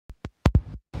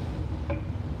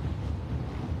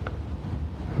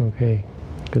Okay,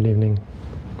 good evening.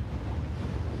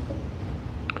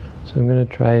 So I'm going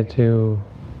to try to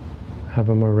have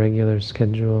a more regular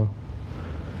schedule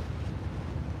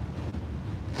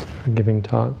for giving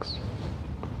talks.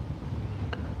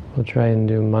 We'll try and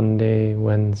do Monday,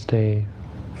 Wednesday,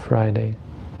 Friday.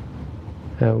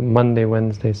 Monday,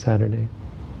 Wednesday, Saturday.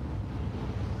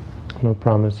 No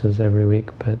promises every week,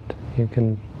 but you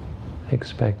can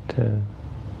expect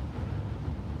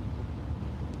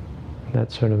that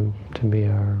sort of to be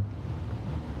our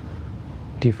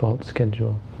default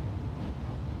schedule.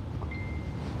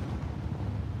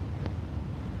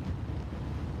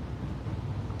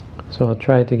 So I'll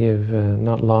try to give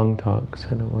not long talks.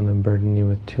 I don't want to burden you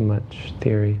with too much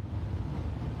theory,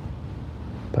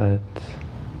 but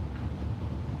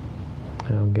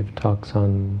I'll give talks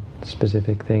on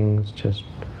specific things, just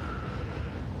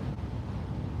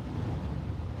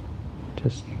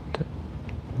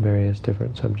various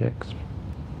different subjects,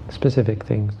 specific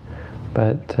things,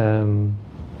 but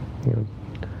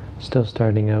still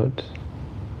starting out.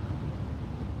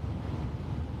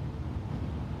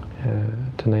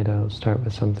 Tonight I'll start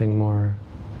with something more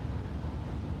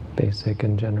basic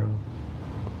and general.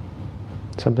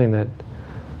 Something that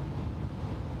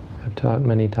I've taught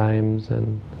many times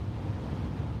and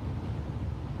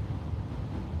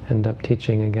end up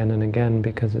teaching again and again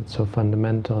because it's so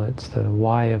fundamental. It's the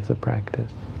why of the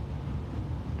practice.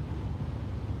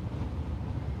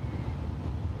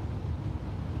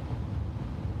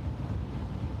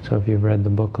 So if you've read the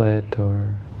booklet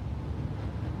or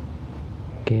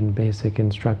gained basic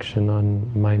instruction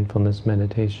on mindfulness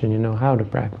meditation, you know how to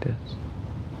practice.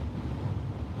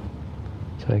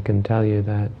 So I can tell you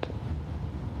that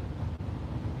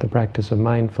the practice of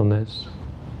mindfulness,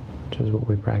 which is what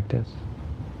we practice,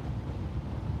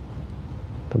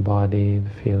 the body, the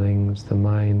feelings, the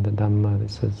mind, the Dhamma,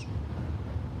 this is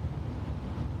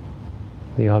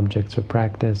the objects of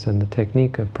practice and the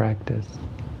technique of practice.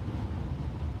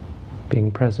 Being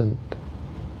present,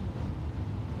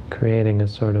 creating a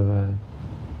sort of a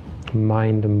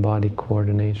mind and body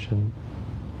coordination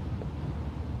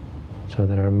so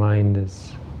that our mind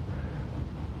is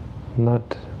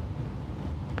not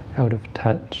out of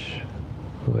touch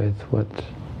with what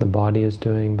the body is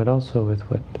doing, but also with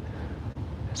what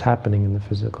is happening in the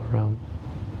physical realm.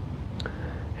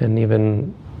 And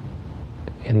even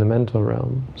in the mental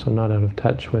realm, so not out of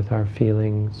touch with our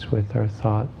feelings, with our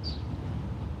thoughts.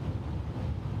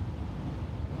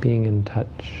 Being in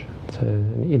touch. It's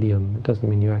an idiom. It doesn't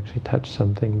mean you actually touch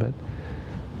something, but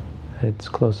it's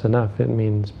close enough. It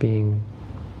means being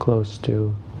close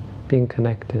to, being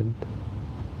connected.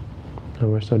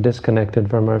 And we're so disconnected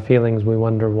from our feelings, we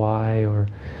wonder why, or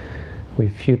we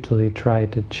futilely try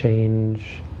to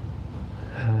change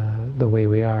the way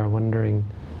we are, wondering,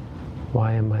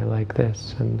 why am I like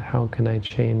this, and how can I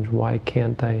change? Why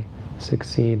can't I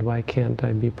succeed? Why can't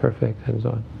I be perfect? And so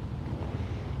on.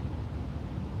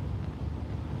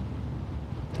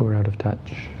 We're out of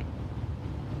touch.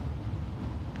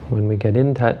 When we get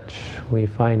in touch, we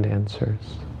find answers.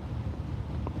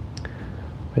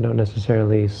 We don't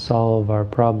necessarily solve our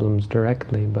problems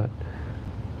directly, but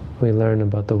we learn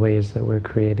about the ways that we're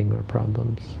creating our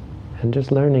problems. And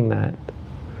just learning that,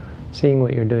 seeing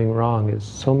what you're doing wrong, is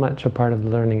so much a part of the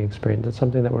learning experience. It's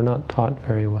something that we're not taught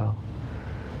very well.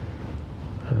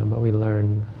 But we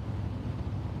learn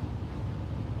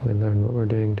what we're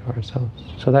doing to ourselves.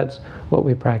 So that's what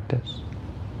we practice.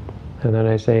 And then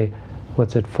I say,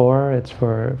 what's it for? It's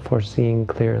for seeing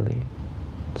clearly.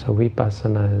 So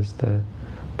vipassana is the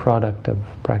product of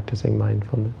practicing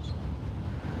mindfulness.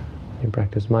 You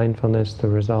practice mindfulness, the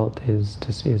result is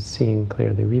seeing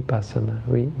clearly. Vipassana,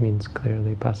 means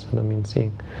clearly, passana means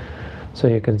seeing. So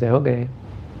you can say, okay,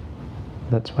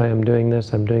 that's why I'm doing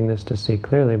this to see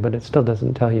clearly, but it still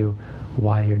doesn't tell you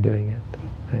why you're doing it,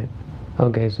 right?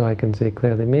 Okay, so I can see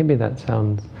clearly. Maybe that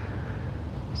sounds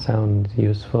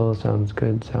useful, sounds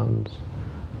good, sounds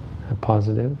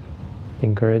positive,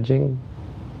 encouraging,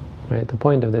 right? The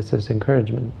point of this is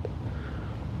encouragement.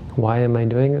 Why am I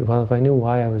doing it? Well, if I knew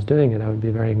why I was doing it, I would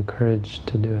be very encouraged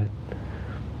to do it.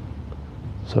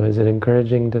 So is it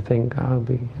encouraging to think,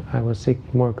 I will see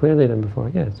more clearly than before?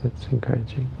 Yes, it's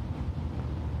encouraging.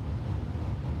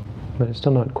 But it's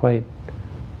still not quite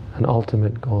an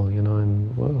ultimate goal,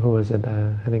 and who was it?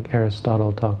 I think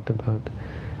Aristotle talked about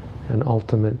an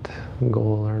ultimate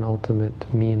goal or an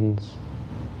ultimate means.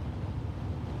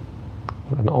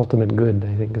 An ultimate good,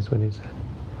 I think is what he said.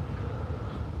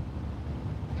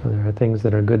 So there are things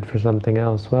that are good for something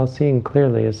else. Well, seeing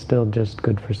clearly is still just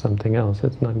good for something else.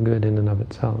 It's not good in and of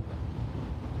itself.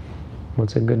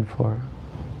 What's it good for?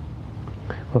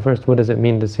 Well, first, what does it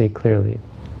mean to see clearly?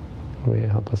 Will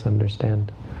help us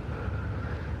understand.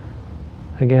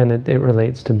 Again, it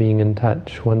relates to being in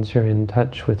touch. Once you're in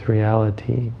touch with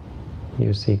reality,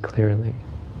 you see clearly.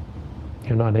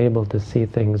 You're not able to see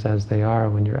things as they are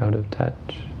when you're out of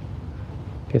touch.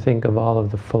 If you think of all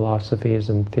of the philosophies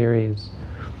and theories,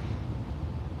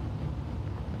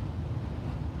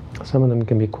 some of them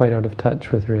can be quite out of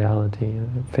touch with reality.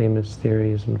 Famous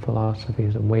theories and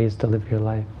philosophies and ways to live your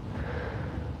life.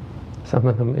 Some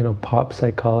of them, pop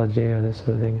psychology or this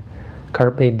sort of thing.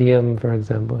 Carpe diem, for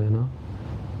example,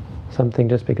 Something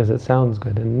just because it sounds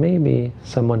good. And maybe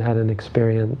someone had an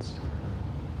experience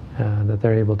that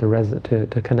they're able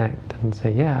to connect and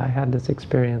say, yeah, I had this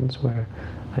experience where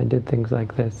I did things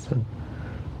like this.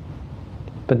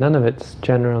 But none of it's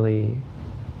generally,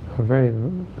 or very,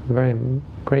 very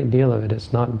great deal of it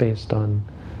is not based on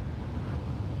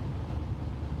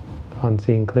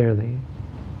seeing clearly.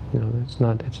 It's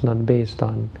not based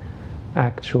on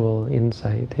actual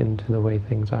insight into the way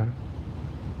things are.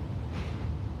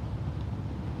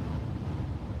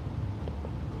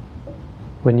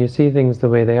 When you see things the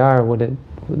way they are,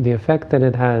 the effect that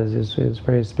it has is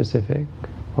very specific,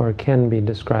 or can be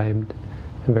described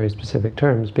in very specific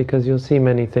terms, because you'll see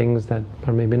many things that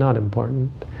are maybe not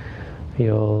important.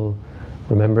 You'll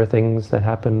remember things that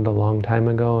happened a long time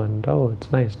ago, and oh,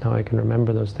 it's nice, now I can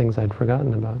remember those things I'd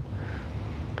forgotten about.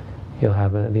 You'll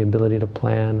have the ability to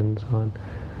plan and so on.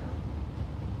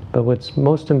 But what's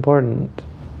most important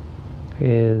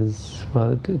is,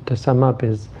 well, to sum up,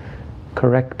 is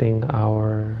correcting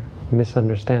our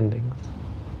misunderstandings.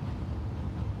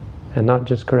 And not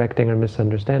just correcting our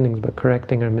misunderstandings, but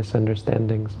correcting our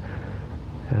misunderstandings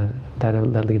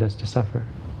that lead us to suffer.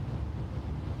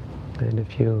 And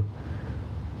if you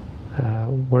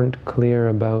weren't clear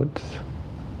about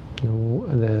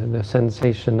the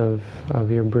sensation of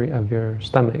your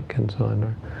stomach and so on,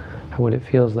 or what it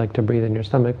feels like to breathe in your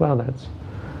stomach, well,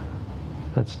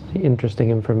 that's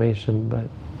interesting information, but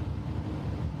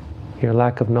your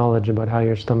lack of knowledge about how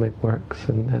your stomach works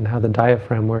and how the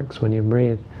diaphragm works when you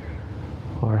breathe,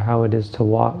 or how it is to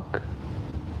walk,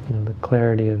 the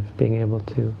clarity of being able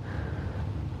to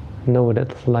know what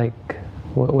it's like,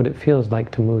 what it feels like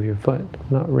to move your foot,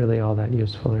 not really all that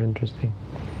useful or interesting.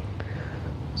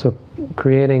 So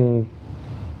creating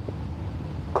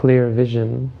clear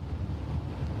vision,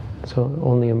 so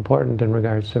only important in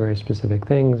regards to very specific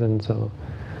things, and so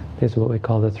these are what we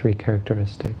call the three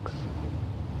characteristics.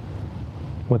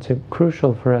 What's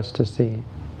crucial for us to see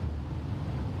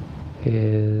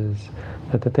is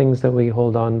that the things that we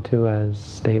hold on to as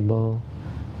stable,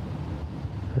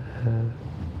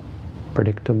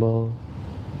 predictable,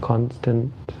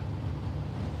 constant,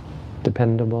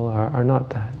 dependable are not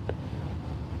that.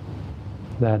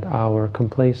 That our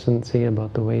complacency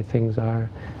about the way things are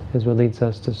is what leads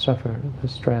us to suffer. The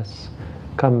stress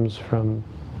comes from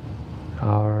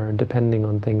our depending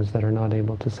on things that are not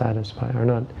able to satisfy, are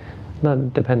not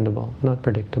dependable, not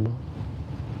predictable,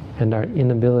 and our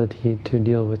inability to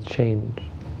deal with change.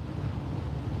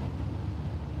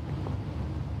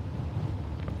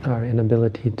 Our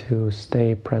inability to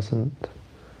stay present,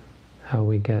 how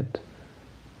we get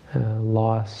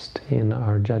lost in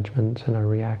our judgments and our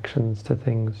reactions to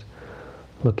things,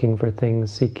 looking for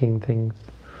things, seeking things,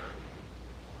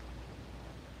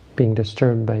 being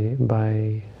disturbed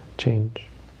by change.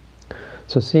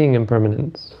 So seeing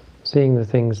impermanence, seeing the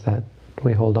things that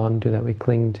we hold on to, that we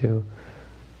cling to,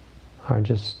 are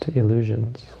just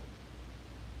illusions.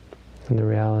 And the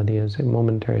reality is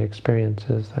momentary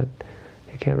experiences that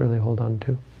you can't really hold on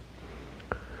to.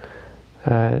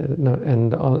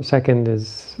 Second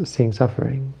is seeing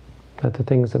suffering, that the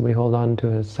things that we hold on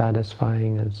to as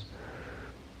satisfying, as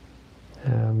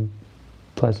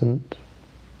pleasant,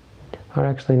 are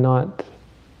actually not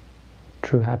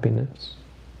true happiness.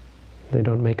 They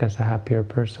don't make us a happier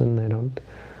person, they don't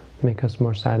make us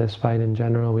more satisfied in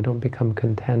general, we don't become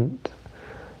content,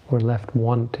 we're left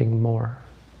wanting more.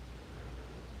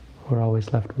 We're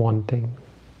always left wanting.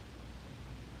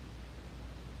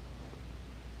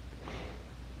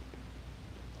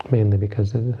 Mainly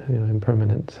because of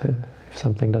impermanence. If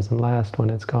something doesn't last, when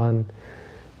it's gone,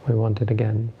 we want it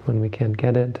again. When we can't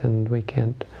get it, and we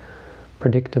can't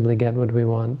predictably get what we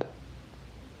want.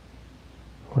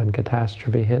 When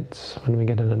catastrophe hits, when we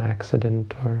get in an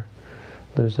accident, or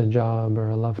lose a job, or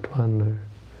a loved one, or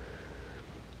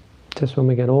just when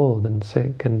we get old and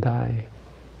sick and die.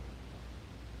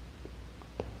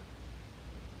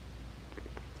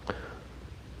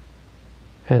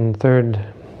 And third,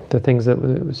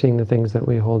 seeing the things that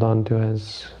we hold on to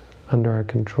as under our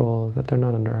control, that they're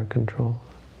not under our control.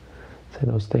 Say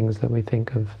those things that we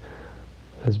think of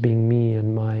as being me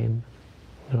and mine,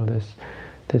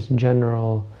 this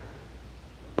general,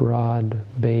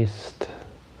 broad-based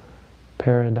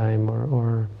paradigm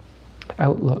or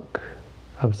outlook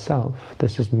of self.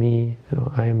 This is me,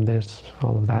 I am this,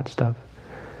 all of that stuff.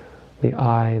 The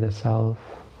I, the self,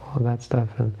 all that stuff,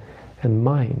 and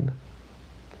mine,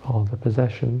 all the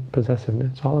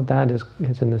possessiveness, all of that is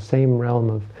in the same realm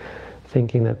of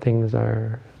thinking that things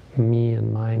are me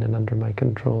and mine and under my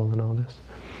control and all this.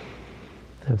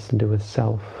 It has to do with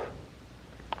self,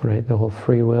 right? The whole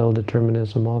free will,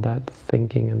 determinism, all that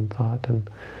thinking and thought and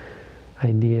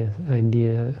idea,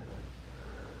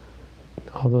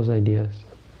 all those ideas.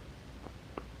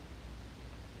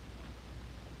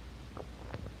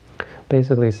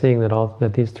 Basically seeing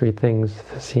that these three things,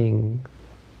 seeing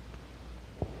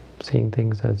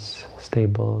things as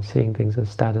stable, seeing things as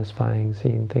satisfying,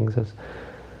 seeing things as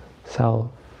self,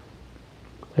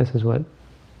 this is what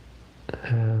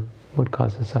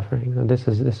causes suffering. And this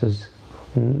is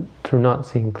through not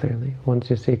seeing clearly. Once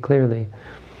you see clearly,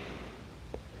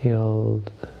 you'll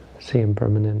see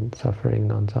impermanent suffering,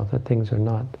 non-self, that things are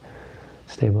not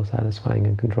stable, satisfying,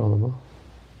 and controllable.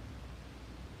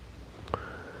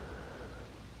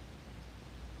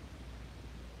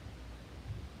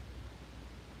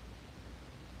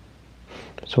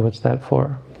 So what's that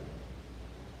for?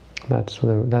 That's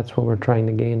what we're trying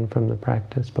to gain from the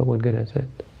practice, but what good is it?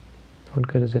 What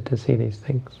good is it to see these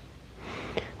things?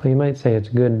 Well, you might say it's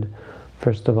good,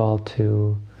 first of all,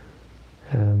 to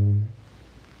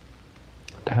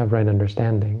have right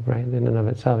understanding, right? In and of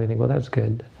itself, you think, well, that's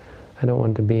good. I don't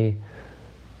want to be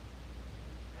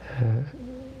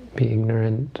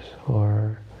ignorant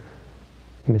or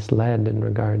misled in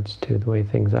regards to the way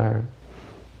things are.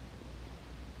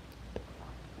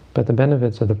 But the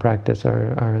benefits of the practice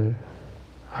are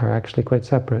actually quite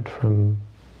separate from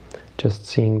just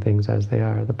seeing things as they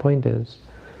are. The point is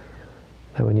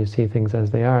that when you see things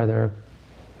as they are, there are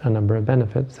a number of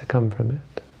benefits that come from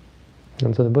it.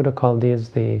 And so the Buddha called these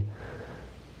the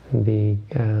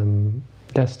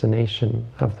destination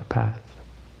of the path.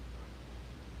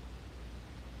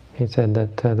 He said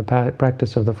that the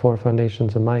practice of the four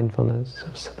foundations of mindfulness,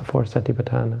 the four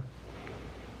satipatthana,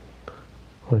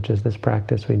 which is this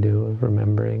practice we do of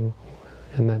remembering,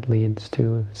 and that leads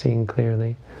to seeing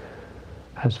clearly,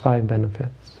 has 5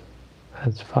 benefits.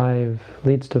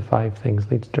 Leads to 5 things,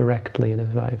 leads directly to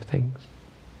 5 things.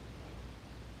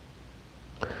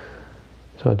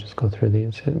 So I'll just go through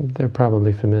these. They're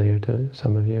probably familiar to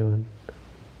some of you, and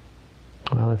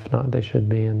well, if not, they should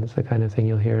be, and it's the kind of thing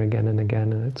you'll hear again and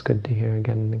again, and it's good to hear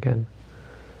again and again,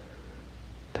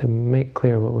 to make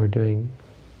clear what we're doing,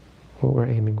 what we're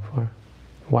aiming for,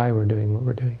 why we're doing what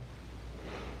we're doing.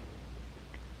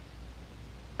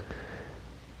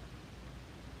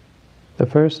 The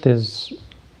first is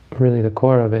really the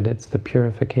core of it. It's the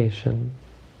purification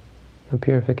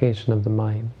of the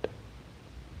mind.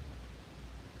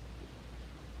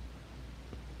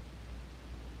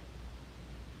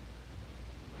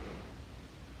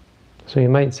 So you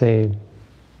might say,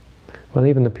 well,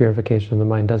 even the purification of the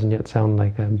mind doesn't yet sound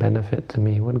like a benefit to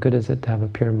me. What good is it to have a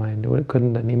pure mind?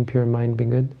 Couldn't an impure mind be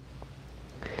good?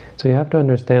 So you have to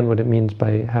understand what it means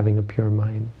by having a pure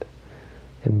mind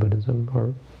in Buddhism,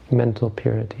 or mental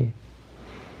purity.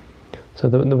 So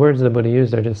the words the Buddha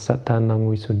used are just sattanang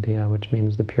visuddhya, which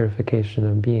means the purification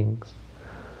of beings.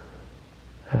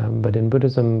 But in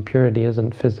Buddhism, purity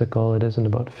isn't physical. It isn't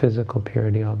about physical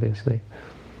purity, obviously.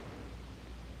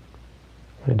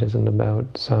 It isn't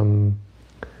about some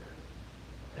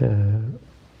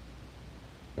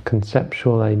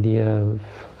conceptual idea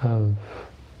of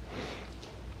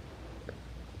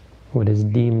what is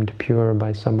deemed pure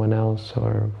by someone else,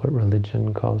 or what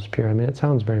religion calls pure. I mean, it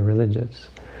sounds very religious.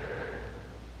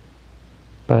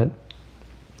 But,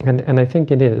 and I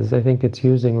think it is. I think it's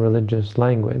using religious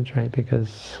language, right?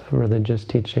 Because religious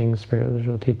teachings,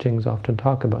 spiritual teachings often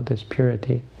talk about this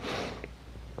purity.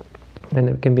 And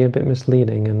it can be a bit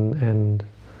misleading and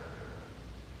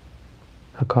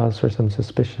a cause for some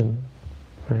suspicion,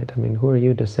 right? I mean, who are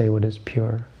you to say what is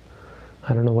pure?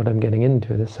 I don't know what I'm getting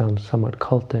into. This sounds somewhat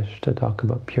cultish to talk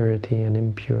about purity and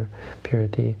impure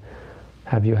purity.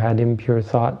 Have you had impure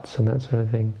thoughts and that sort of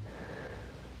thing?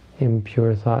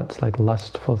 Impure thoughts like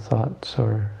lustful thoughts,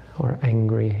 or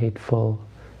angry, hateful,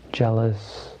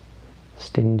 jealous,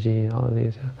 stingy, all of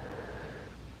these.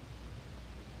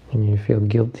 And you feel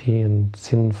guilty and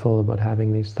sinful about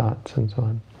having these thoughts and so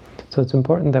on. So it's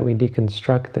important that we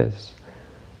deconstruct this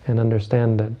and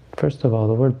understand that, first of all,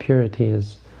 the word purity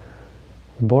is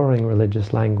boring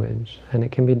religious language, and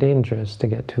it can be dangerous to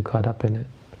get too caught up in it.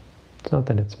 It's not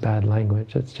that it's bad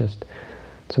language, it's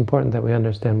important that we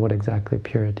understand what exactly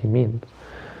purity means.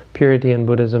 purity in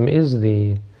Buddhism is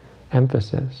the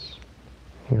emphasis.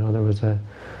 There was a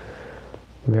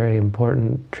very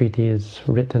important treatise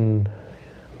written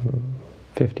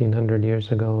 1500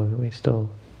 years ago, and we still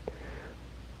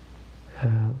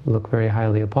look very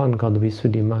highly upon, called the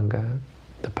Visuddhimagga,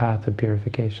 the path of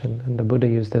purification. And the Buddha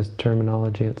used this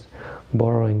terminology. It's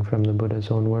borrowing from the Buddha's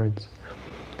own words.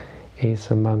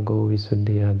 Esa maggo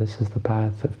visuddhiya, this is the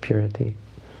path of purity.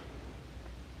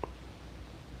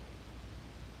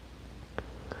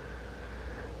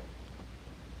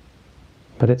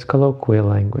 But it's colloquial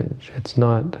language. It's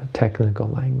not technical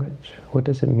language. What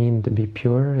does it mean to be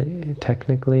pure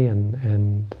technically and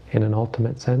in an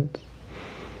ultimate sense?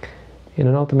 In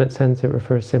an ultimate sense, it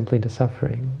refers simply to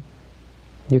suffering.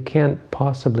 You can't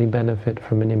possibly benefit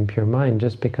from an impure mind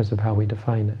just because of how we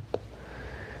define it.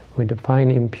 We define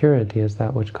impurity as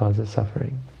that which causes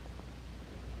suffering.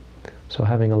 So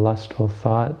having a lustful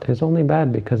thought is only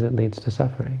bad because it leads to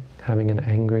suffering. Having an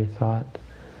angry thought,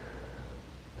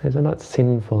 these are not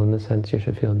sinful in the sense you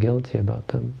should feel guilty about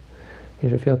them. You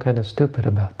should feel kind of stupid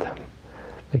about them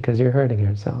because you're hurting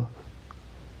yourself.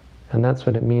 And that's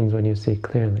what it means when you see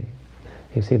clearly.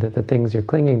 You see that the things you're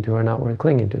clinging to are not worth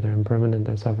clinging to. They're impermanent,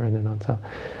 they're suffering, they're not self.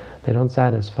 They don't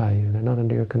satisfy you, they're not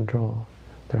under your control.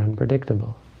 They're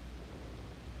unpredictable.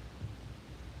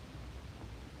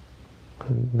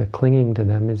 And the clinging to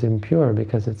them is impure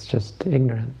because it's just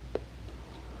ignorant.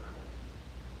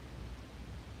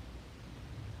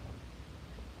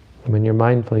 When you're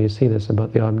mindful, you see this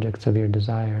about the objects of your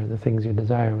desire, the things you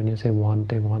desire. When you say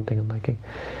wanting and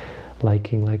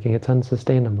liking, it's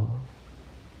unsustainable.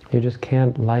 You just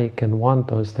can't like and want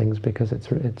those things because it's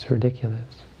ridiculous.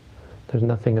 There's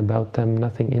nothing about them,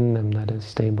 nothing in them that is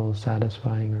stable,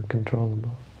 satisfying, or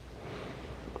controllable.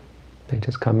 They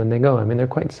just come and they go. I mean, they're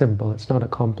quite simple. It's not a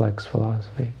complex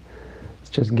philosophy. It's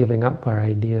just giving up our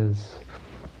ideas,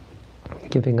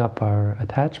 giving up our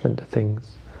attachment to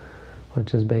things,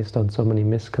 which is based on so many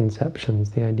misconceptions.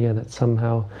 The idea that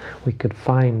somehow we could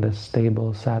find a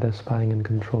stable, satisfying, and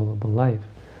controllable life.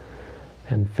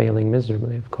 And failing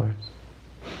miserably, of course.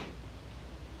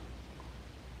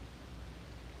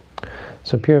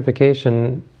 So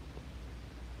purification,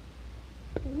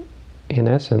 in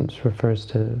essence, refers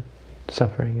to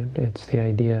suffering. It's the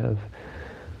idea of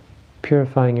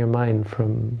purifying your mind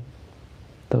from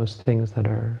those things that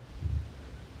are,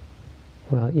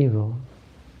 well, evil.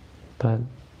 But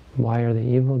why are they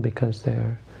evil? Because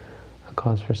they're a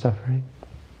cause for suffering.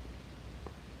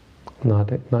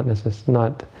 Not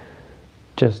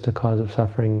just a cause of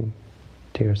suffering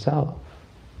to yourself,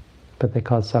 but they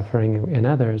cause suffering in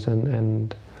others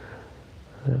and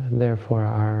therefore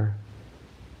are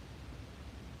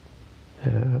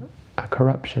a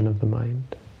corruption of the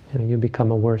mind. You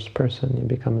become a worse person, you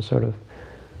become a sort of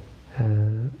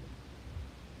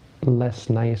less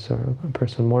nice, or a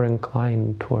person more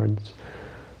inclined towards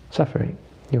suffering.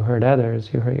 You hurt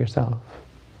others, you hurt yourself.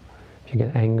 If you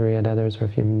get angry at others or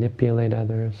if you manipulate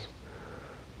others,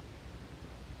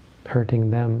 hurting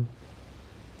them,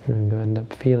 you're going to end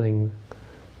up feeling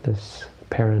this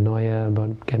paranoia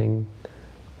about getting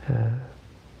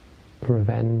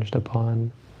revenged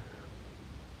upon.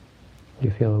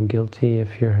 You feel guilty.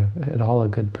 If you're at all a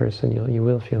good person, you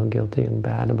will feel guilty and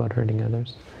bad about hurting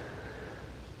others.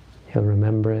 You'll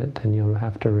remember it, and you'll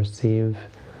have to receive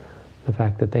the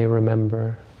fact that they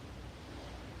remember.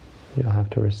 You'll have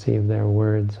to receive their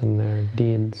words and their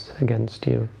deeds against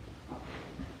you.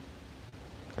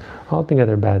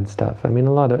 Altogether bad stuff. I mean,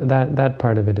 a lot of that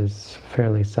part of it is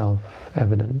fairly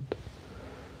self-evident.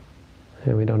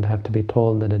 We don't have to be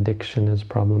told that addiction is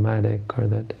problematic, or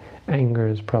that anger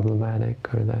is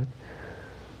problematic, or that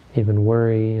even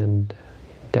worry and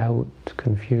doubt,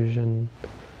 confusion,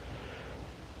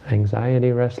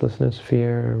 anxiety, restlessness,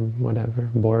 fear, whatever,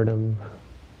 boredom,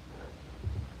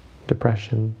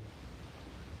 depression.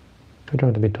 We don't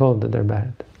have to be told that they're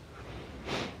bad.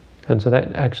 And so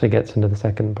that actually gets into the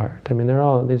second part. I mean,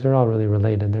 these are all really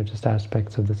related. They're just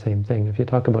aspects of the same thing. If you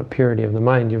talk about purity of the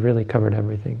mind, you've really covered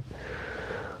everything.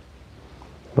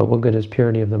 But what good is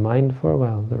purity of the mind for?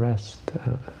 Well, the rest,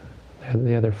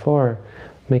 the other four,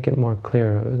 make it more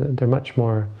clear. They're much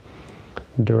more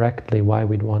directly why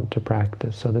we'd want to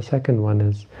practice. So the second one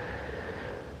is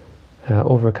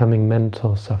overcoming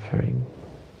mental suffering.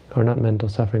 Or not mental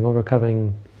suffering,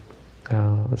 overcoming,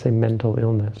 let's say, mental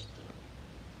illness.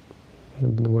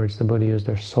 The words the Buddha used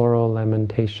are sorrow,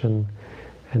 lamentation,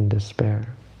 and despair.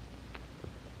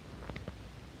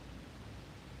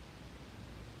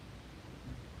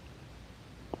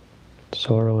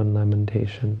 Sorrow and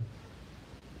lamentation.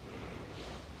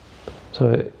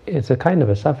 So it's a kind of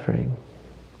a suffering,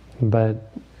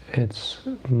 but it's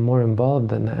more involved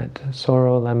than that.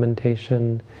 Sorrow,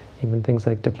 lamentation, even things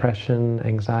like depression,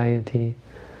 anxiety,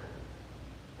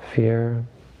 fear,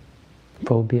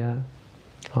 phobia,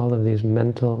 all of these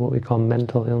mental, what we call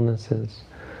mental illnesses.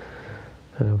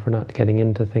 If we're not getting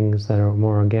into things that are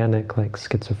more organic, like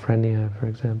schizophrenia, for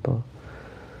example.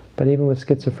 But even with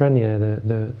schizophrenia,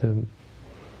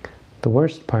 the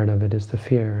worst part of it is the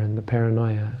fear and the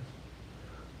paranoia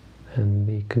and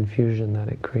the confusion that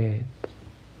it creates.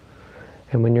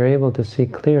 And when you're able to see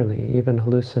clearly, even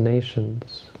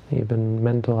hallucinations, even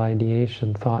mental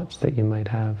ideation, thoughts that you might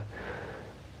have,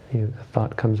 a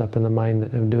thought comes up in the mind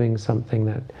of doing something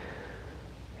that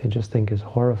you just think is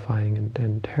horrifying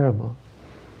and terrible.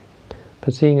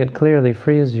 But seeing it clearly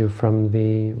frees you from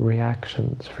the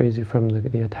reactions, frees you from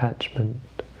the attachment,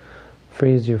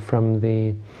 frees you from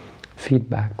the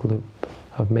feedback loop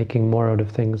of making more out of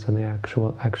things than they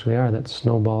actually are. That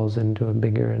snowballs into a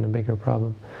bigger and a bigger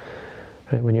problem.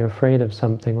 Right? When you're afraid of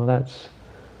something, well, that's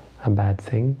a bad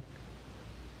thing.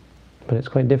 But it's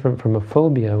quite different from a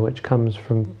phobia, which comes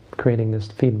from creating this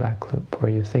feedback loop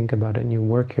where you think about it and you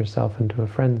work yourself into a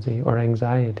frenzy, or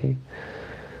anxiety.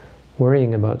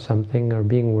 Worrying about something or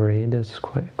being worried is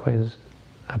quite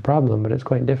a problem, but it's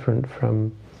quite different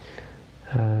from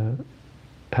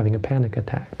having a panic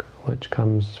attack, which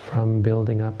comes from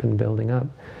building up and building up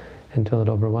until it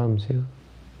overwhelms you.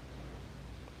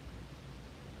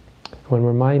 When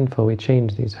we're mindful, we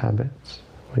change these habits.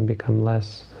 We become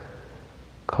less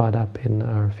caught up in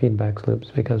our feedback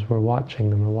loops because we're watching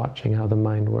them. We're watching how the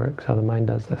mind works, how the mind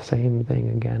does the same thing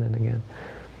again and again.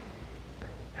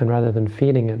 And rather than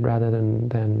feeding it, rather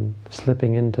than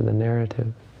slipping into the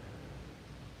narrative,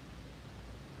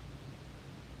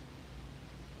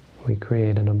 we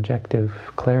create an objective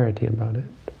clarity about it.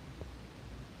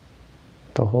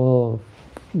 The whole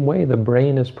way the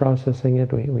brain is processing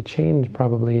it, we change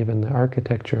probably even the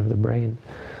architecture of the brain,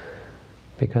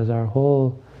 because our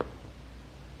whole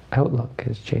outlook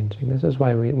is changing. This is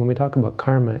why when we talk about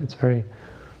karma, it's very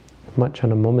much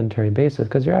on a momentary basis,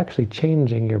 because you're actually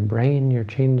changing your brain, you're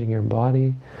changing your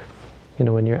body.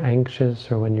 When you're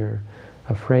anxious or when you're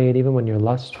afraid, even when you're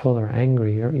lustful or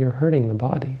angry, you're hurting the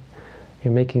body.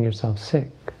 You're making yourself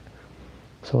sick.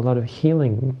 So a lot of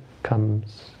healing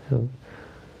comes,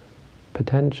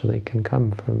 potentially can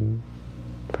come from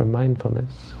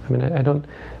mindfulness. I mean,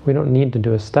 we don't need to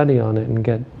do a study on it and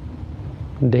get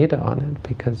data on it,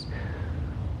 because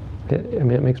it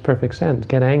makes perfect sense.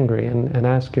 Get angry and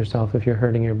ask yourself if you're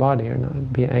hurting your body or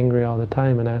not. Be angry all the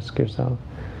time and ask yourself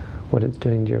what it's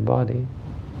doing to your body.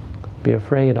 Be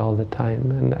afraid all the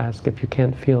time and ask if you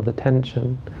can't feel the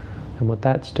tension and what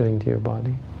that's doing to your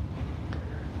body.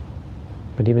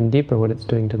 But even deeper, what it's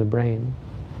doing to the brain.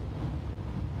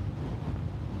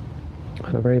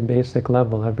 On a very basic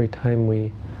level, every time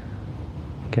we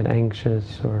get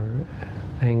anxious or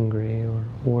angry or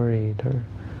worried, or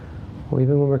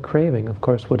even when we're craving, of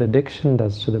course, what addiction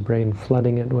does to the brain,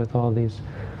 flooding it with all these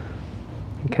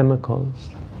chemicals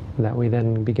that we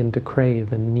then begin to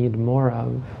crave and need more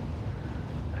of,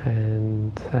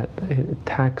 and that the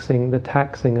taxing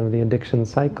of the addiction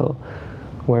cycle,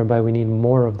 whereby we need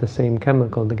more of the same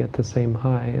chemical to get the same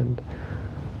high, and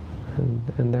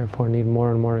therefore need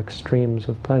more and more extremes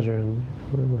of pleasure, and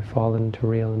we fall into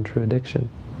real and true addiction.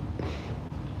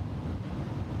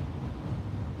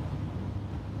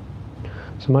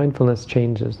 So mindfulness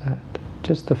changes that.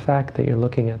 Just the fact that you're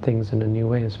looking at things in a new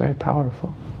way is very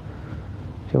powerful.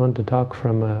 If you want to talk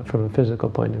from a physical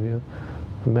point of view,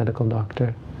 a medical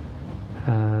doctor,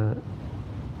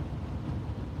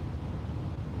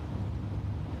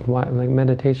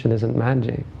 meditation isn't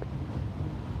magic,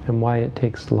 and why it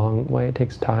takes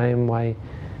time, why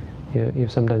you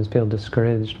sometimes feel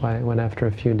discouraged, when after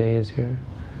a few days you're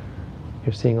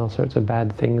seeing all sorts of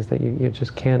bad things that you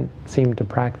just can't seem to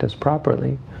practice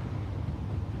properly.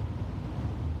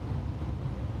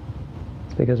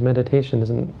 It's because meditation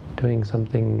isn't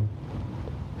doing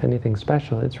anything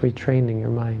special. It's retraining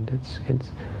your mind. It's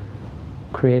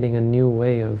creating a new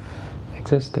way of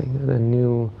existing, a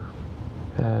new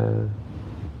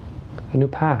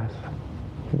path.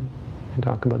 We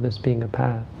talk about this being a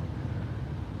path.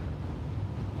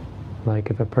 Like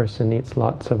if a person eats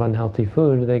lots of unhealthy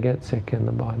food, they get sick in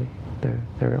the body.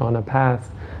 They're on a path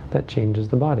that changes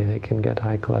the body. They can get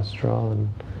high cholesterol and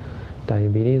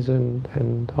diabetes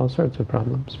and all sorts of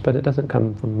problems. But it doesn't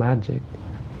come from magic.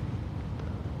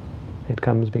 It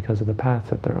comes because of the path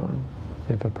that they're on.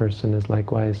 If a person is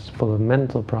likewise full of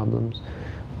mental problems,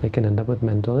 they can end up with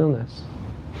mental illness.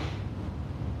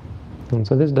 And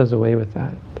so this does away with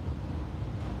that.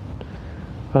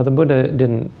 Well, the Buddha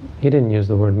didn't use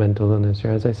the word mental illness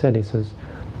here. As I said, he says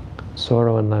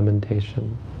sorrow and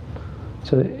lamentation.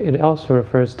 So it also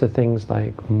refers to things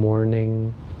like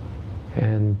mourning,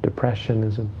 and depression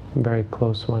is a very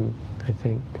close one, I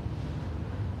think.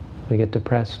 We get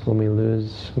depressed when we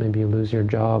maybe you lose your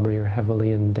job or you're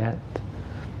heavily in debt,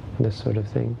 this sort of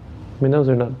thing. I mean, those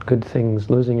are not good things.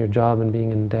 Losing your job and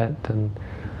being in debt and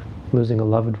losing a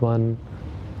loved one,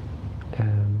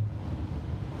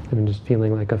 and just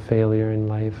feeling like a failure in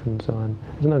life and so on.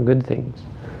 Those are not good things.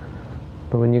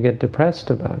 But when you get depressed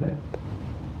about it,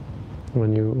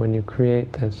 when you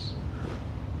create this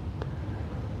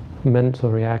mental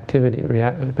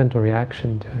mental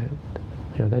reaction to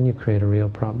it, then you create a real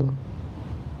problem.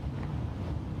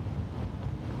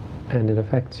 And it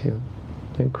affects you.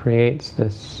 It creates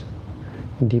this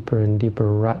deeper and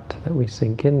deeper rut that we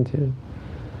sink into.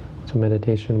 So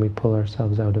meditation, we pull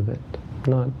ourselves out of it.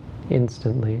 Not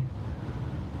instantly,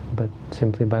 but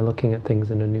simply by looking at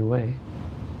things in a new way.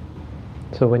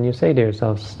 So when you say to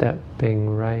yourself, step being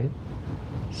right,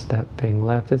 step being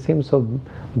left, it seems so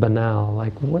banal,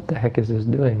 like what the heck is this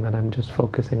doing that I'm just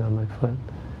focusing on my foot?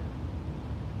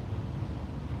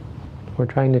 We're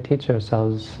trying to teach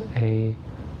ourselves a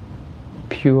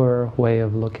pure way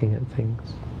of looking at things.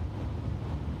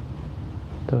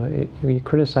 So you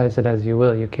criticize it as you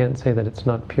will, you can't say that it's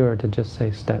not pure to just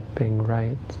say step being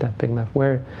right, step being left.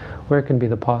 Where can be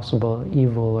the possible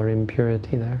evil or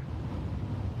impurity there?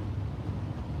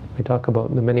 We talk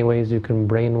about the many ways you can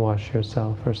brainwash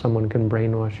yourself, or someone can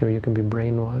brainwash you, or you can be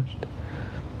brainwashed.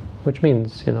 Which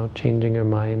means, changing your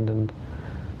mind and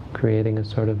creating a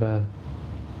sort of a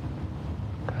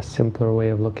simpler way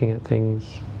of looking at things.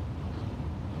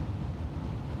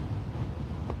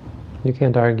 You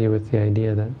can't argue with the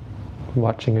idea that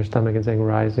watching your stomach and saying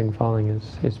rising, falling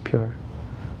is pure.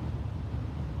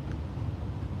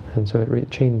 And so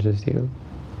it changes you.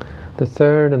 The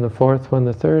third and the fourth one,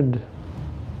 the third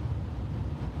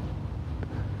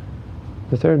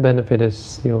benefit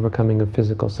is the overcoming of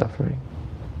physical suffering.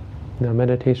 Now,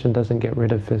 meditation doesn't get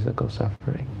rid of physical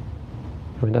suffering.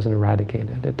 It doesn't eradicate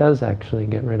it. It does actually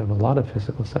get rid of a lot of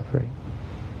physical suffering.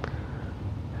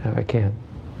 It can.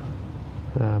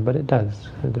 But it does.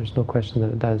 There's no question that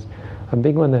it does. A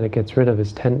big one that it gets rid of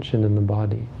is tension in the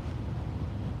body.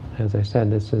 As I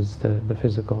said, this is the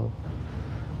physical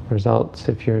results.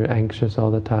 If you're anxious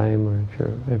all the time, or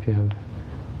if you have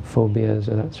phobias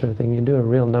or that sort of thing, you do a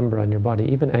real number on your body.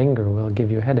 Even anger will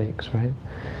give you headaches, right?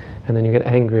 And then you get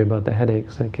angry about the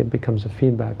headaches, like it becomes a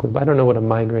feedback loop. I don't know what a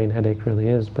migraine headache really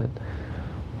is, but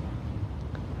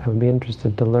I would be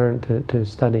interested to learn, to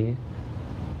study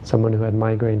someone who had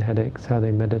migraine headaches, how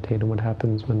they meditate and what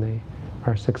happens when they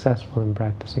are successful in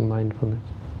practicing mindfulness.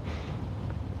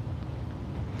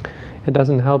 It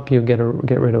doesn't help you get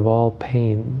rid of all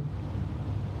pain.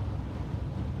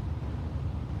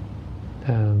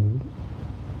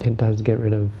 It does get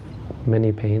rid of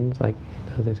many pains, like,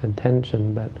 as I said,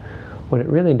 tension, but what it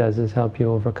really does is help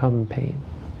you overcome pain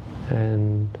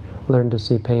and learn to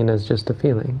see pain as just a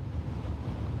feeling.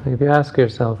 Like if you ask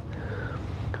yourself,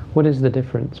 what is the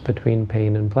difference between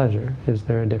pain and pleasure? Is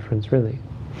there a difference really?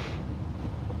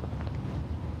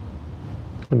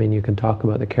 I mean, you can talk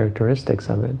about the characteristics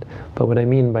of it, but what I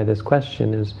mean by this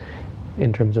question is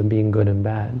in terms of being good and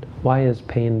bad. Why is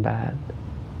pain bad?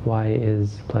 Why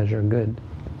is pleasure good?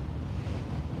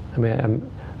 I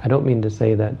mean, I don't mean to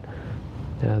say that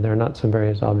there are not some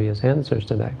various obvious answers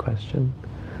to that question,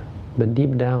 but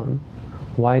deep down,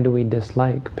 why do we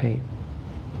dislike pain?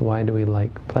 Why do we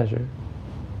like pleasure?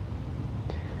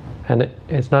 And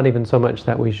it's not even so much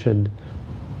that we should,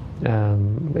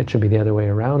 it should be the other way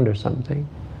around or something,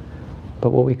 but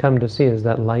what we come to see is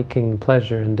that liking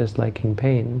pleasure and disliking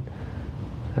pain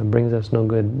brings us no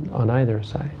good on either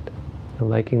side.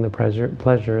 Liking the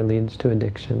pleasure leads to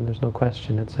addiction. There's no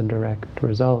question. It's a direct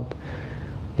result.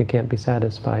 You can't be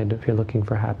satisfied if you're looking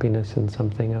for happiness in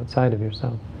something outside of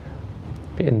yourself.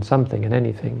 In something, in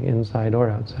anything, inside or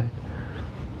outside.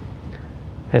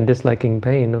 And disliking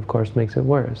pain, of course, makes it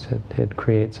worse. It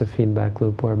creates a feedback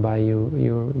loop whereby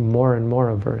you're more and more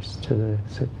averse to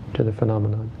the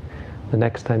phenomenon. The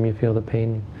next time you feel the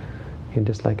pain, you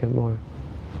dislike it more.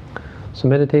 So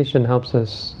meditation helps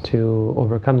us to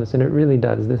overcome this, and it really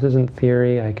does. This isn't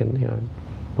theory.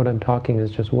 What I'm talking is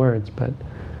just words, but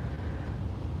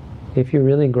if you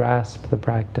really grasp the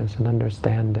practice and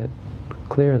understand it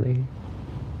clearly,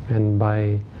 and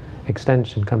by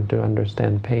extension come to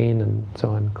understand pain and so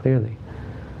on clearly,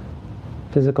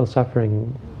 physical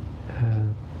suffering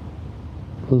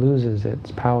loses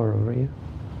its power over you.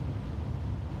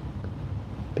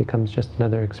 It becomes just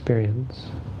another experience.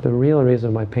 The real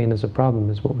reason why pain is a problem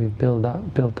is what we've built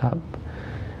up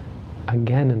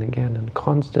again and again and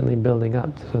constantly building up,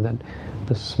 so that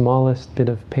the smallest bit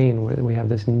of pain, where we have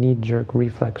this knee-jerk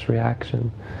reflex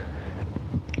reaction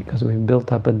because we've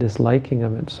built up a disliking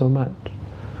of it so much.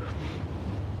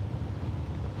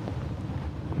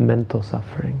 Mental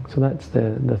suffering. So that's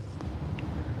the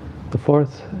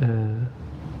fourth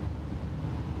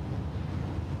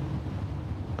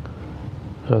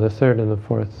the third and the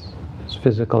fourth is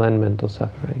physical and mental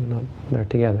suffering. Not they're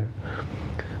together.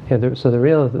 Yeah. So the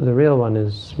real one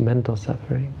is mental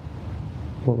suffering.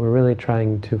 What we're really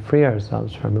trying to free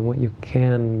ourselves from, and what you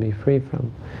can be free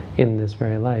from in this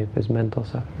very life, is mental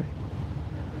suffering.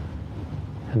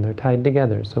 And they're tied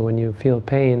together. So when you feel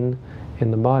pain in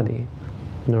the body,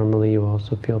 normally you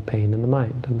also feel pain in the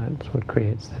mind, and that's what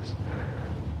creates this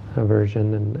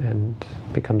aversion and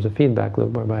becomes a feedback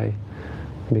loop whereby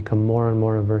you become more and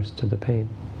more averse to the pain.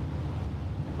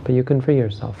 But you can free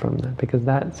yourself from that, because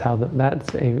that's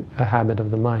a habit of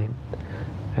the mind.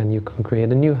 And you can create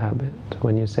a new habit.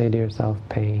 When you say to yourself,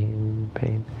 pain,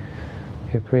 pain,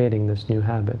 you're creating this new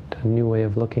habit, a new way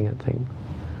of looking at things.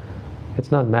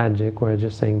 It's not magic where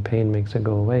just saying pain makes it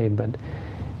go away, but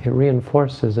it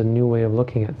reinforces a new way of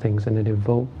looking at things, and it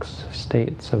evokes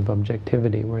states of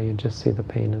objectivity where you just see the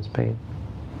pain as pain.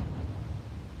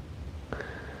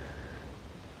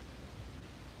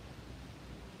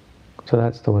 So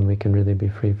that's the one we can really be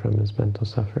free from, is mental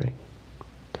suffering.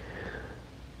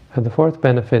 And the fourth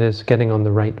benefit is getting on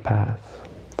the right path,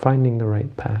 finding the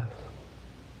right path.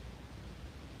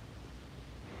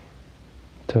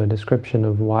 So a description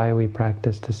of why we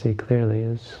practice to see clearly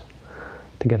is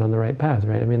to get on the right path,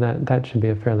 right? I mean, that should be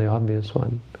a fairly obvious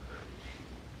one,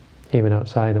 even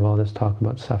outside of all this talk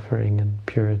about suffering and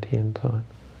purity and so on.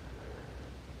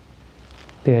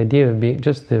 The idea of being,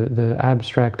 just the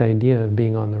abstract idea of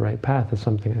being on the right path is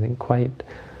something I think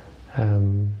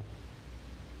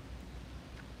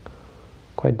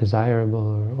quite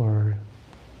desirable or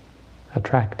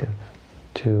attractive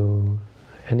to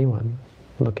anyone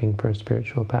looking for a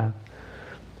spiritual path,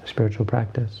 a spiritual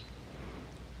practice.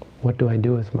 What do I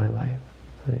do with my life?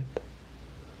 Right?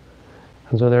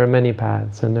 And so there are many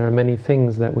paths, and there are many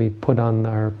things that we put on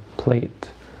our plate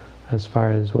as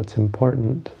far as what's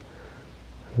important.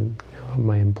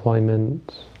 My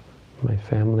employment, my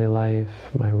family life,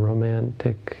 my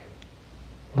romantic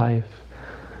life,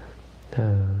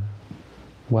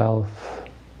 wealth,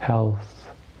 health,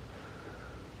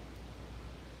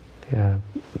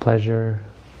 pleasure,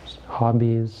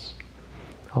 hobbies,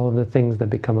 all of the things that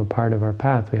become a part of our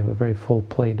path. We have a very full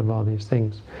plate of all these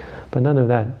things. But none of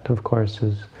that, of course,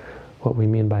 is what we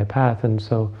mean by path. And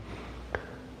so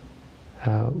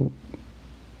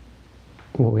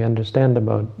what we understand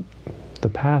about the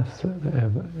path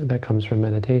that comes from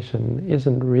meditation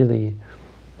isn't really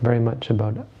very much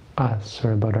about us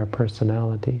or about our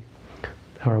personality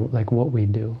or like what we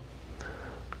do.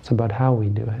 It's about how we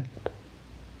do it.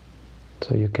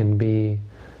 So you can be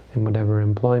in whatever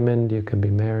employment, you can be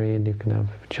married, you can have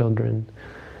children,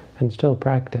 and still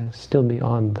practice, still be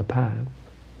on the path.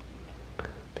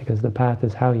 Because the path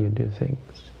is how you do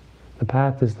things. The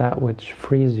path is that which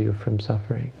frees you from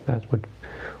suffering. That's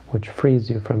which frees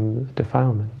you from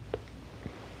defilement.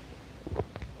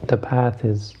 The path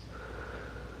is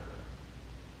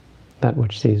that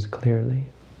which sees clearly.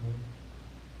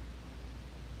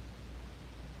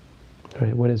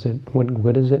 Right? What is it?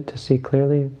 What is it to see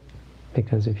clearly?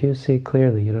 Because if you see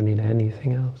clearly, you don't need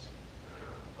anything else.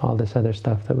 All this other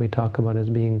stuff that we talk about as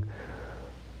being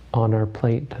on our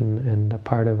plate and a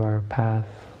part of our path,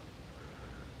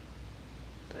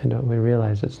 we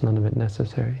realize it's none of it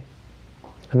necessary.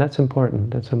 And that's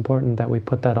important. It's important that we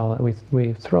put that all,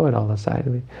 we throw it all aside.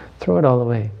 We throw it all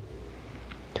away.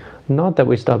 Not that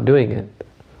we stop doing it,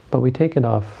 but we take it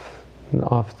off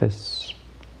this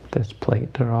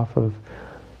plate, or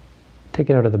take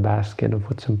it out of the basket of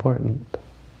what's important.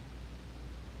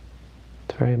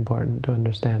 It's very important to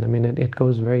understand. I mean, it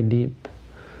goes very deep.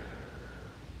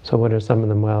 So what are some of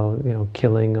them? Well,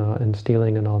 killing and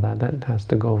stealing and all that has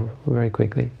to go very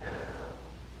quickly.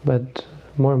 But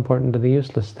more important to the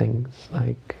useless things,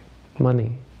 like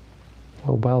money,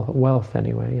 or wealth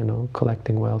anyway,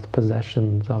 collecting wealth,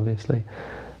 possessions, obviously,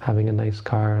 having a nice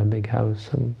car, a big house,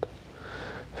 and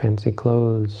fancy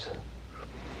clothes.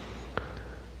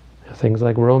 Things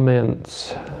like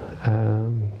romance,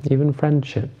 even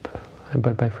friendship.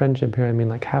 But by friendship here I mean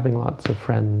like having lots of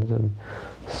friends and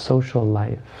social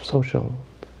life, social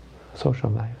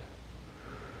life,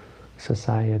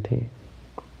 society,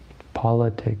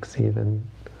 politics even.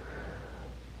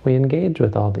 We engage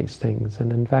with all these things,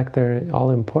 and in fact they're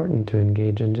all important to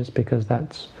engage in just because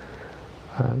that's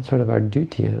sort of our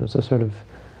duty. It's a sort of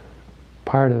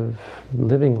part of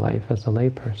living life as a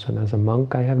layperson. As a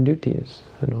monk, I have duties,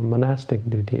 monastic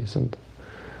duties, and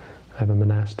I have a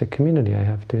monastic community I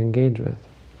have to engage with.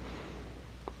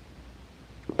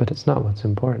 But it's not what's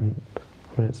important.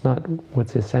 It's not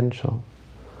what's essential.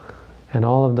 And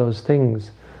all of those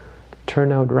things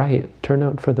turn out right, turn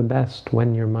out for the best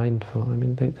when you're mindful.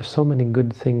 There's so many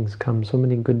good things come, so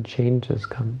many good changes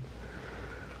come.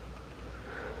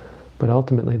 But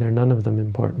ultimately, they're none of them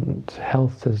important.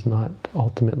 Health is not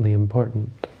ultimately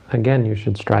important. Again, you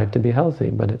should strive to be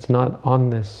healthy, but it's not in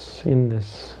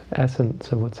this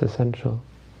essence of what's essential.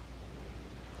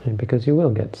 Because you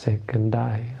will get sick and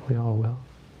die. We all will.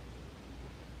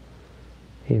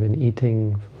 Even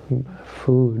eating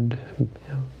food,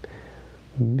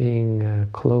 being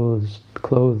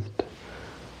clothed,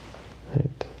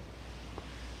 right?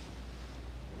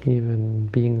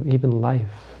 Even life.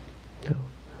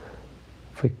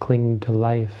 If we cling to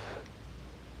life,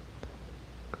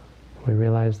 we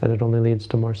realize that it only leads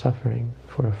to more suffering.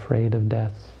 If we're afraid of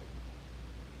death,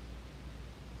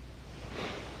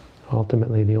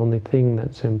 ultimately the only thing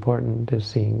that's important is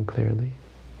seeing clearly,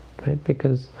 right?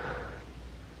 Because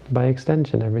by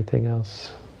extension, everything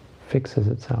else fixes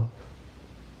itself,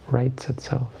 rights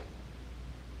itself.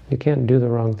 You can't do the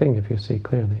wrong thing if you see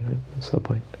clearly, right? That's the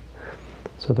point.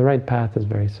 So the right path is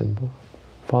very simple.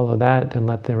 Follow that and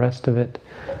let the rest of it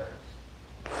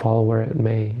fall where it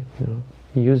may.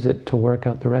 Use it to work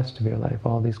out the rest of your life.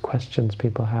 All these questions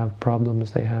people have,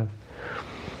 problems they have.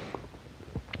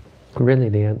 Really,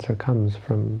 the answer comes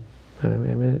from,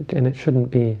 and it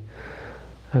shouldn't be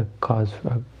a cause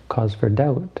for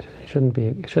doubt. It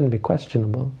shouldn't be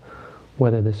questionable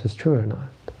whether this is true or not,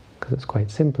 because it's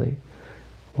quite simply,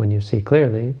 when you see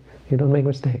clearly, you don't make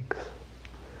mistakes.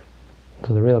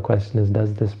 So the real question is,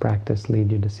 does this practice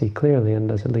lead you to see clearly, and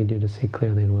does it lead you to see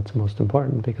clearly in what's most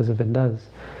important? Because if it does,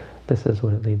 this is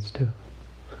what it leads to,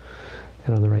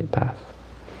 and on the right path.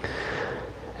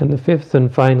 And the fifth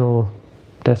and final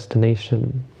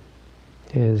destination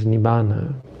is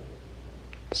Nibbana,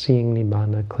 seeing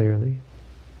Nibbana clearly.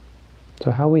 So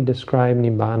how we describe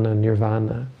Nibbana,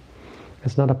 Nirvana,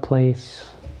 it's not a place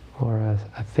or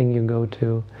a thing you go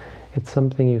to, it's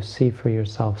something you see for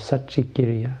yourself,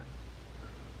 Satchikiriya.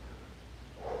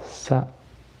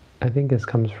 I think this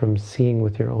comes from seeing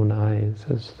with your own eyes,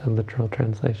 as a literal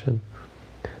translation,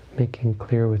 making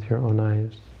clear with your own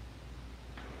eyes.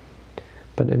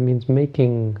 But it means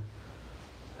making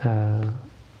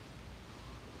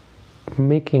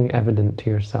evident to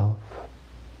yourself.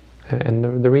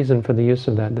 And the reason for the use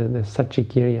of that, the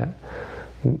Satchikiriya,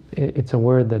 it's a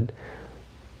word that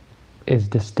is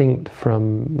distinct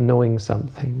from knowing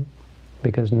something.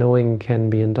 Because knowing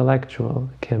can be intellectual,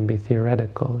 it can be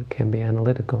theoretical, it can be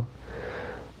analytical.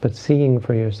 But seeing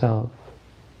for yourself,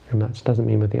 and that doesn't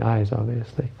mean with the eyes,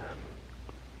 obviously.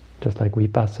 Just like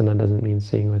vipassana doesn't mean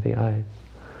seeing with the eyes.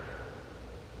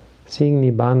 Seeing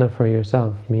Nibbana for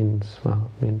yourself means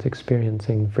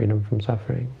experiencing freedom from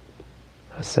suffering,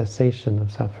 a cessation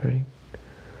of suffering,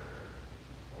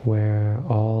 where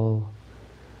all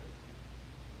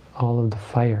of the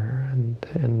fire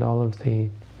and all of the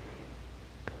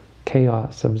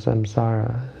chaos of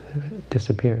samsara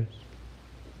disappears.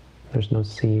 There's no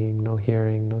seeing, no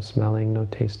hearing, no smelling, no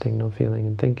tasting, no feeling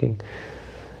and thinking.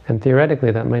 And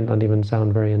theoretically that might not even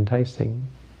sound very enticing.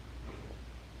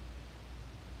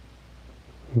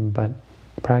 But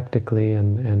practically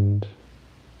and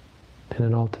in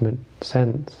an ultimate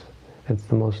sense, it's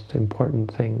the most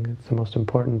important thing. It's the most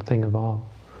important thing of all.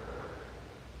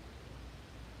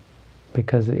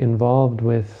 Because involved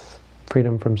with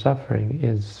freedom from suffering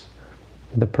is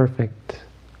the perfect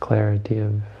clarity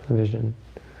of vision.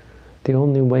 The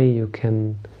only way you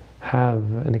can have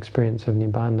an experience of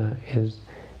Nibbana is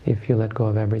if you let go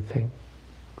of everything.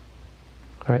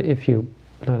 Or if you,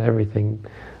 not everything,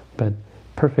 but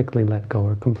perfectly let go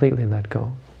or completely let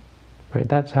go. Right?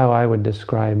 That's how I would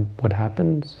describe what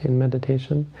happens in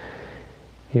meditation.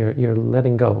 You're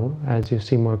letting go. As you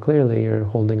see more clearly, you're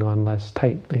holding on less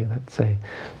tightly, let's say.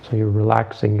 So you're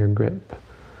relaxing your grip.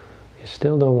 You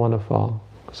still don't want to fall.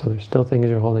 So there's still things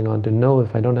you're holding on to. No,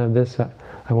 if I don't have this, I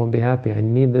won't be happy. I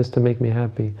need this to make me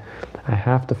happy. I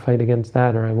have to fight against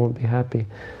that or I won't be happy.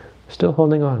 Still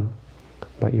holding on.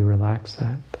 But you relax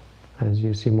that as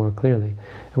you see more clearly.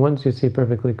 And once you see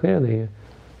perfectly clearly,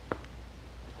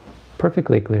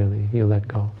 you let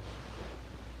go.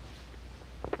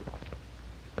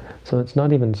 So it's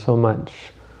not even so much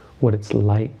what it's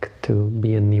like to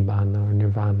be in Nibbana or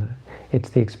Nirvana. It's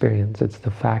the experience. It's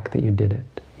the fact that you did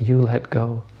it. You let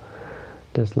go.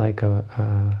 Just like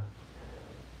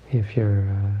if you're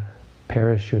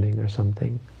parachuting or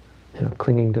something,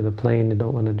 clinging to the plane, you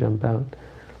don't want to jump out.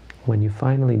 When you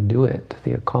finally do it,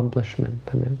 the accomplishment,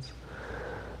 it's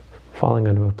falling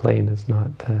out of a plane is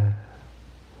not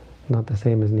the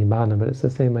same as Nibbana, but it's the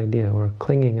same idea. We're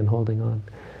clinging and holding on.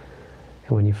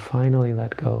 And when you finally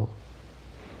let go,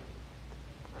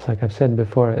 it's like I've said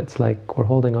before, it's like we're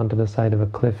holding onto the side of a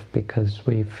cliff because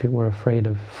we're afraid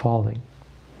of falling.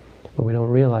 But we don't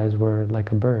realize we're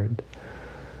like a bird.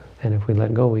 And if we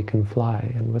let go, we can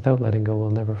fly. And without letting go, we'll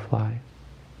never fly.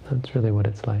 That's really what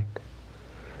it's like.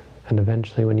 And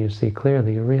eventually, when you see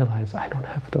clearly, you realize, I don't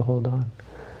have to hold on.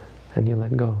 And you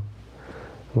let go.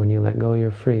 When you let go, you're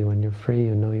free. When you're free,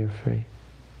 you know you're free.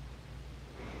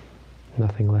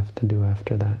 Nothing left to do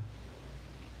after that.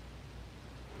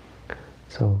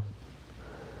 So,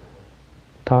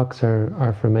 talks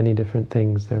are for many different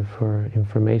things. They're for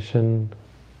information,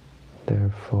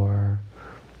 they're for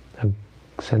a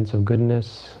sense of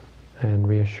goodness and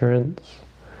reassurance,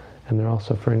 and they're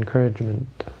also for encouragement,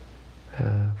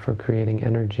 for creating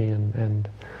energy and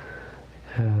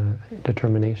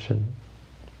determination.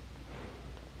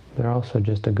 They're also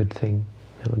just a good thing.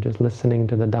 Just listening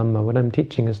to the Dhamma. What I'm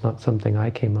teaching is not something I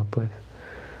came up with.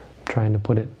 I'm trying to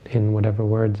put it in whatever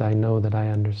words I know that I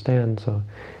understand, so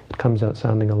it comes out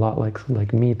sounding a lot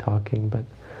like me talking, but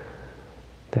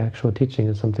the actual teaching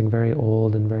is something very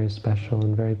old and very special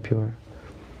and very pure.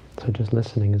 So just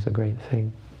listening is a great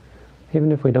thing.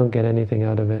 Even if we don't get anything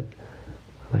out of it,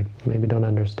 like maybe don't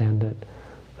understand it,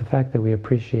 the fact that we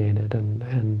appreciate it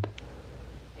and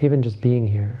even just being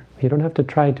here. You don't have to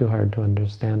try too hard to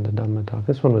understand the Dhamma talk.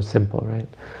 This one was simple, right?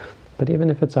 But even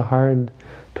if it's a hard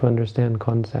to understand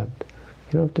concept,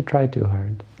 you don't have to try too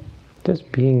hard.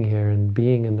 Just being here and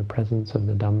being in the presence of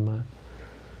the Dhamma,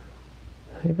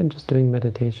 even just doing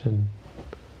meditation,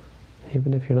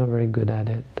 even if you're not very good at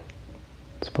it.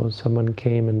 Suppose someone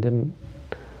came and didn't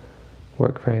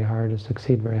work very hard or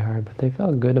succeed very hard, but they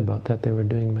felt good about that they were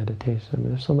doing meditation.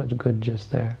 There's so much good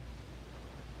just there.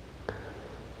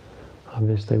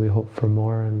 Obviously we hope for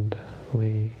more, and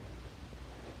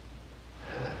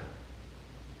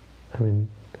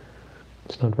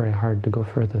it's not very hard to go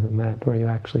further than that, where you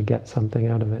actually get something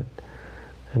out of it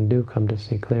and do come to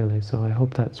see clearly. So I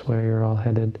hope that's where you're all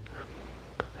headed.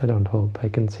 I don't hope, I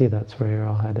can see that's where you're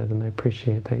all headed, and I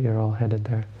appreciate that you're all headed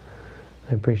there.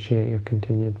 I appreciate your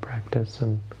continued practice,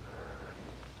 and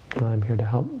I'm here to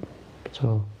help.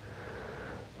 So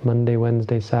Monday,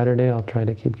 Wednesday, Saturday, I'll try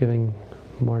to keep giving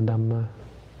more Dhamma,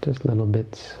 just little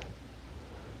bits,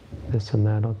 this and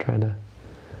that. I'll try to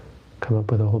come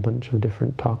up with a whole bunch of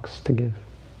different talks to give.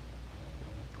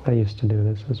 I used to do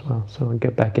this as well, so I'll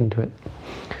get back into it.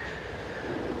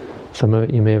 Some of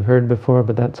it you may have heard before,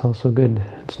 but that's also good.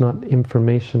 It's not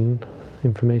information.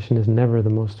 Information is never the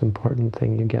most important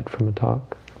thing you get from a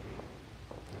talk,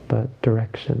 but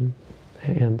direction,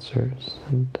 answers,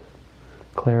 and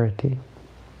clarity.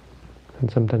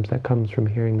 And sometimes that comes from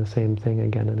hearing the same thing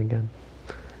again and again.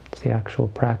 It's the actual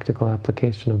practical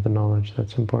application of the knowledge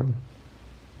that's important.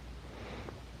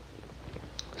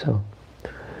 So,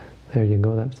 there you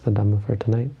go. That's the Dhamma for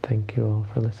tonight. Thank you all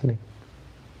for listening.